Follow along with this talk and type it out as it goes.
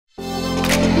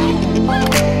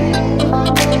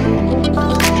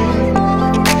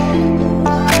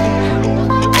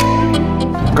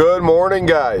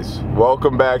guys,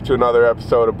 welcome back to another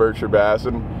episode of Berkshire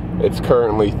Bassin'. It's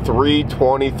currently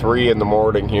 3:23 in the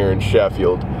morning here in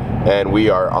Sheffield, and we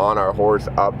are on our horse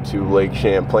up to Lake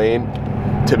Champlain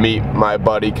to meet my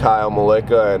buddy Kyle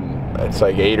Malika, and it's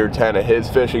like 8 or 10 of his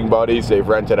fishing buddies. They've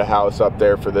rented a house up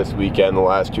there for this weekend the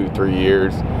last 2-3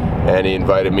 years, and he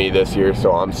invited me this year,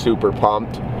 so I'm super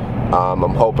pumped.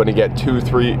 I'm hoping to get two or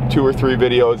three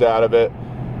videos out of it.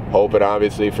 Hoping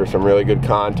obviously for some really good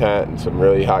content and some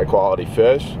really high quality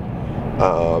fish.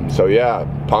 So yeah,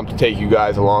 pumped to take you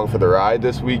guys along for the ride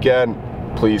this weekend.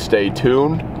 Please stay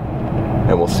tuned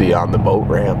and we'll see you on the boat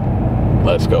ramp.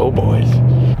 Let's go, boys.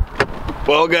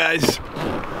 Well guys,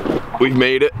 we've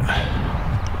made it.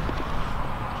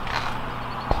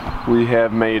 We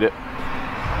have made it.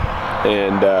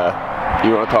 And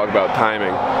you want to talk about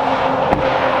timing?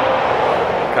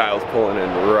 Kyle's pulling in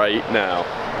right now.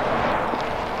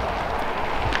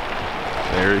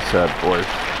 Very sad, boys.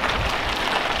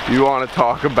 You want to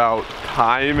talk about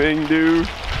timing, dude?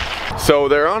 So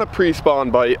they're on a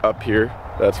pre-spawn bite up here.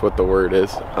 That's what the word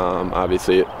is.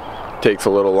 Obviously it takes a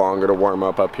little longer to warm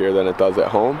up here than it does at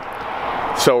home.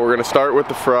 So we're gonna start with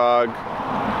the frog,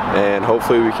 and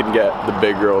hopefully we can get the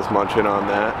big girls munching on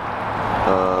that.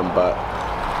 But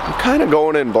I'm kind of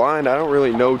going in blind. I don't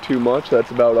really know too much.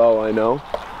 That's about all I know.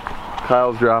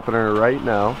 Kyle's dropping her right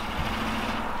now,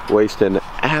 wasting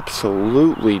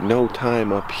absolutely no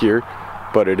time up here,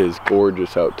 but it is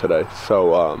gorgeous out today.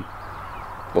 So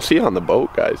we'll see you on the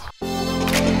boat, guys.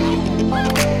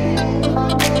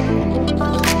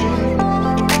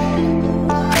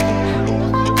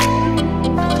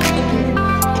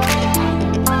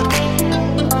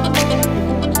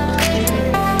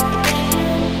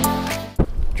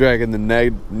 Dragging the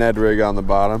Ned rig on the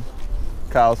bottom.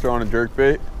 Kyle's throwing a jerk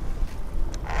bait.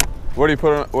 What do you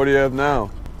put on? What do you have now?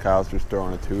 Kyle's just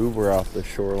throwing a tube. We're off the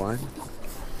shoreline.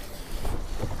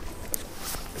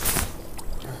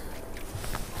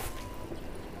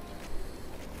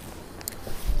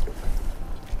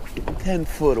 "10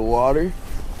 foot of water,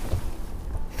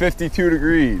 52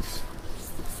 degrees.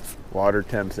 Water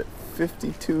temps at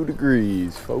 52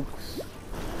 degrees, folks.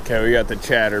 Okay, we got the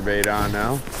chatterbait on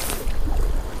now.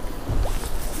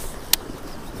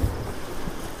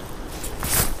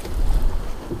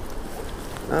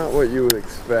 Not what you would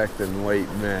expect in late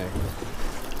May.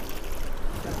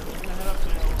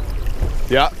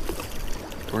 Yeah,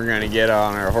 we're gonna get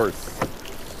on our horse.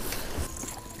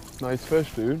 Nice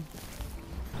fish, dude.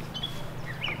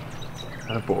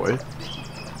 Attaboy.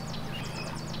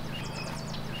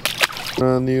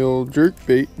 On the old jerk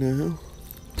bait now.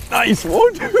 Nice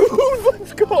one, dude.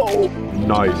 Let's go.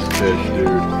 Nice fish, dude.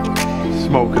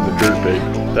 Smoking the jerk bait.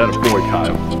 That a boy,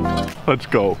 Kyle. Let's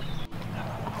go.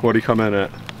 What do you come in at?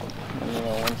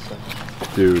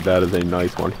 Dude, that is a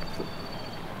nice one.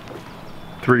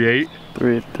 3.8?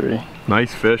 3.3.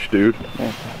 Nice fish, dude.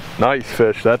 Okay. Nice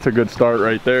fish. That's a good start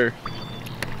right there.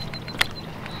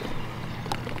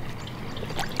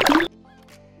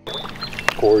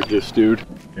 Gorgeous, dude.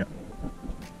 Yeah.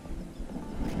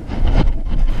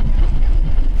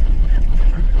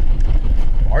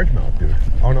 Largemouth, dude.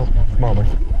 Oh no, smallmouth.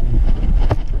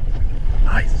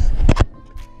 Nice.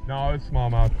 No, it's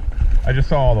smallmouth. I just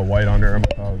saw all the white under him.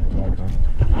 Oh,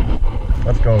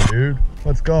 let's go, dude.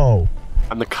 Let's go.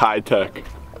 On the Kitech.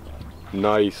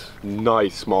 Nice,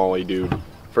 nice smally, dude.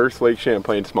 First Lake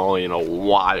Champlain smally in a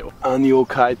while. On the old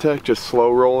Kitech, just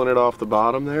slow rolling it off the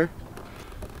bottom there.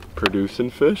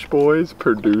 Producing fish, boys.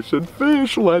 Producing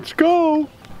fish. Let's go.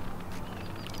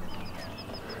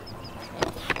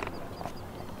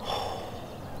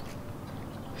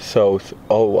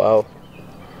 Oh wow.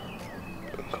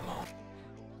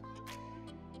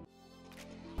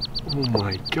 Oh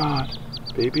my God,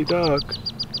 baby duck.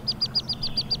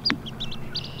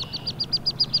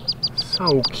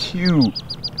 So cute.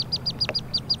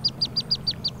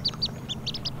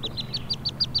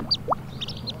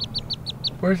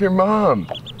 Where's your mom?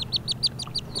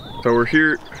 So we're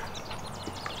here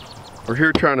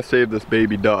trying to save this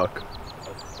baby duck.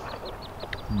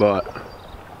 But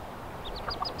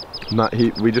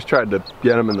we just tried to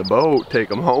get him in the boat,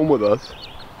 take him home with us.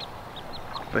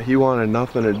 But he wanted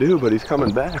nothing to do, but he's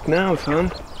coming back now,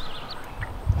 son.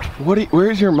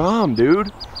 Where's your mom, dude?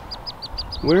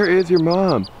 Where is your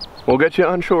mom? We'll get you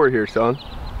on shore here, son.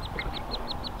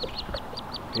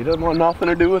 He doesn't want nothing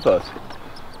to do with us,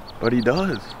 but he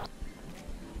does.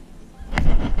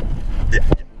 Yeah.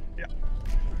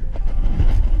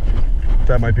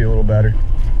 That might be a little better.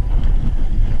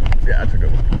 Yeah, that's a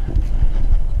good one.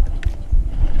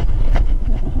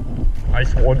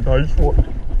 Nice one, nice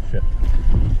one. Shit.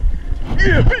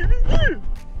 Yeah, baby, yeah.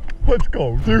 Let's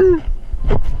go, dude.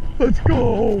 Let's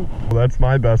go. Well, that's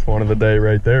my best one of the day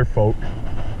right there, folks.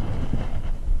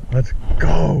 Let's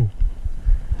go.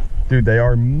 Dude, they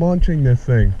are munching this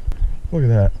thing. Look at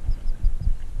that.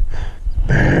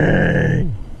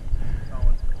 Bang.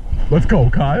 Let's go,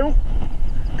 Kyle.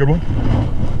 Good one.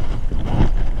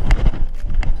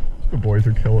 The boys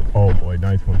are killing. Oh boy,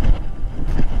 nice one.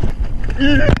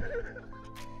 Yeah.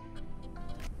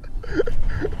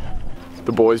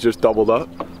 The boys just doubled up.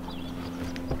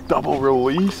 Double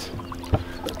release.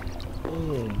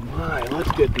 Oh my,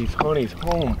 let's get these honeys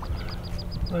home.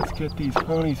 Let's get these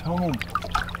honeys home.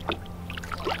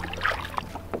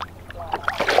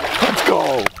 Let's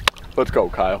go. Let's go,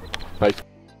 Kyle. Nice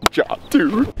job,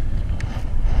 dude.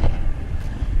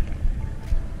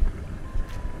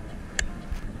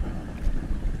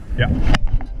 Yeah.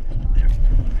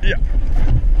 Yeah.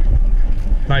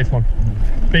 Nice one.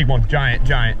 Big one. Giant,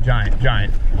 giant, giant,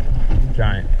 giant.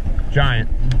 Giant, giant,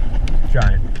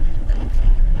 giant,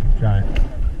 giant.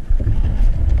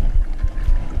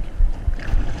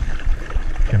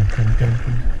 Get him, get him, get him.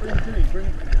 Bring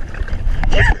him.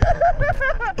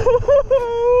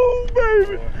 Oh,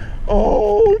 baby.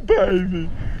 Oh, baby.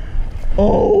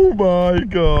 Oh, my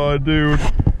God, dude.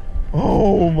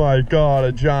 Oh, my God,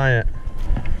 a giant.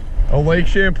 A Lake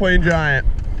Champlain giant.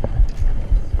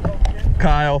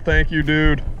 Kyle, thank you,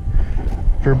 dude,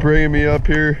 for bringing me up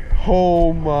here.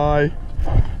 Oh my.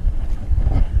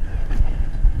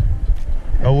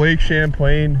 A Lake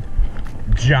Champlain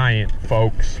giant,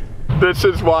 folks. This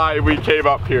is why we came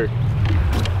up here.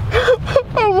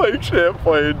 A Lake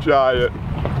Champlain giant.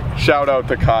 Shout out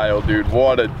to Kyle, dude.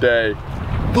 What a day.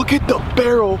 Look at the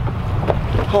barrel.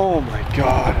 Oh my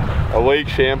God. A Lake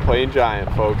Champlain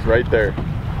giant, folks, right there.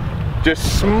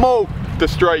 Just smoked the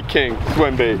Strike King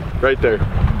swim bait right there.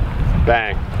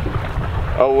 Bang.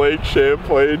 A Lake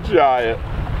Champlain giant.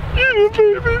 Yeah,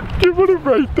 baby. Giving it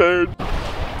right there.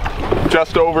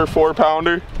 Just over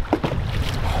 4-pounder.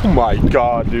 Oh my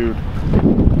God, dude.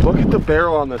 Look at the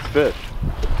barrel on this fish.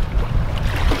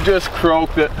 Just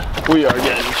croaked it. We are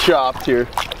getting chopped here.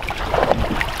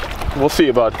 We'll see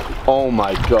about, oh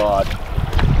my God.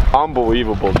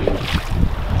 Unbelievable, dude.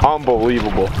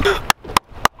 Unbelievable.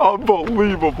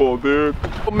 Unbelievable, dude.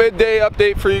 Midday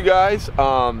update for you guys.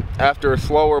 After a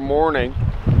slower morning,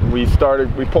 we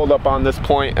pulled up on this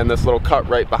point and this little cut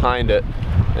right behind it,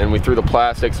 and we threw the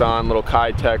plastics on, little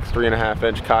Kitex,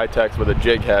 3.5-inch Kitex with a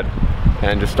jig head,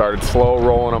 and just started slow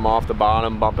rolling them off the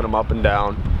bottom, bumping them up and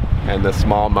down, and the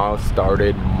smallmouth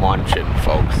started munching,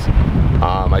 folks.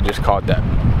 I just caught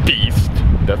that beast.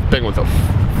 That thing was a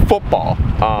football.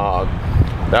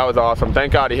 That was awesome.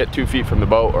 Thank God he hit 2 feet from the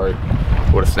boat, or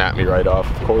would have snapped me right off,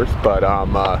 of course. But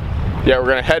yeah, we're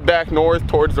gonna head back north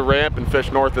towards the ramp and fish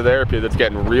north of there because it's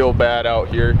getting real bad out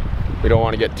here. We don't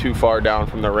want to get too far down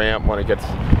from the ramp when it gets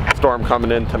storm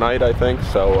coming in tonight, I think.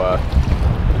 So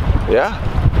yeah,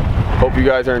 hope you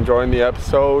guys are enjoying the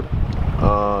episode.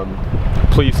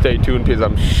 Please stay tuned because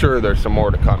I'm sure there's some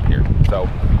more to come here. So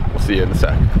we'll see you in a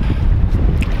sec.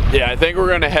 Yeah, I think we're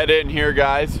gonna head in here,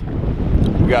 guys.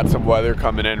 We got some weather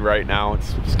coming in right now.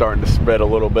 It's starting to spread a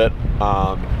little bit.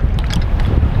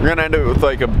 We're gonna end it with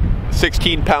like a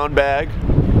 16-pound bag.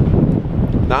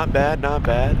 Not bad, not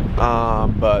bad.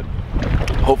 But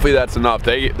hopefully that's enough.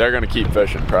 They're gonna keep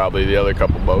fishing probably, the other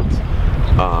couple boats.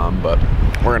 But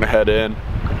we're gonna head in.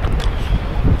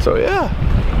 So yeah,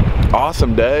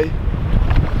 awesome day.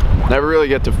 Never really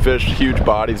get to fish huge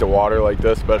bodies of water like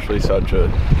this, especially such a,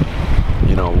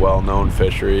 you know, well-known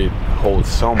fishery. It holds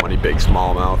so many big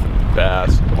smallmouth and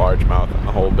bass, largemouth, and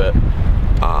the whole bit.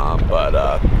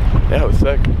 Yeah, it was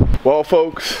sick. Well,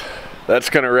 folks, that's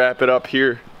gonna wrap it up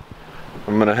here.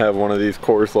 I'm gonna have one of these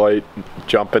Coors Light,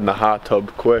 jump in the hot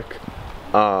tub quick.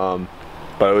 But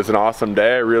it was an awesome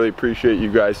day. I really appreciate you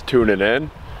guys tuning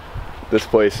in. This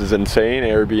place is insane.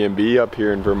 Airbnb up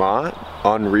here in Vermont,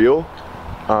 unreal.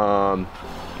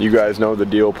 You guys know the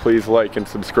deal. Please like and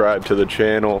subscribe to the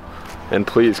channel, and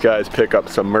please, guys, pick up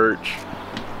some merch.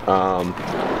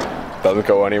 Doesn't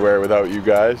go anywhere without you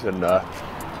guys, and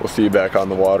we'll see you back on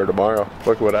the water tomorrow.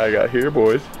 Look what I got here,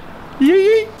 boys.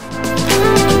 Yee!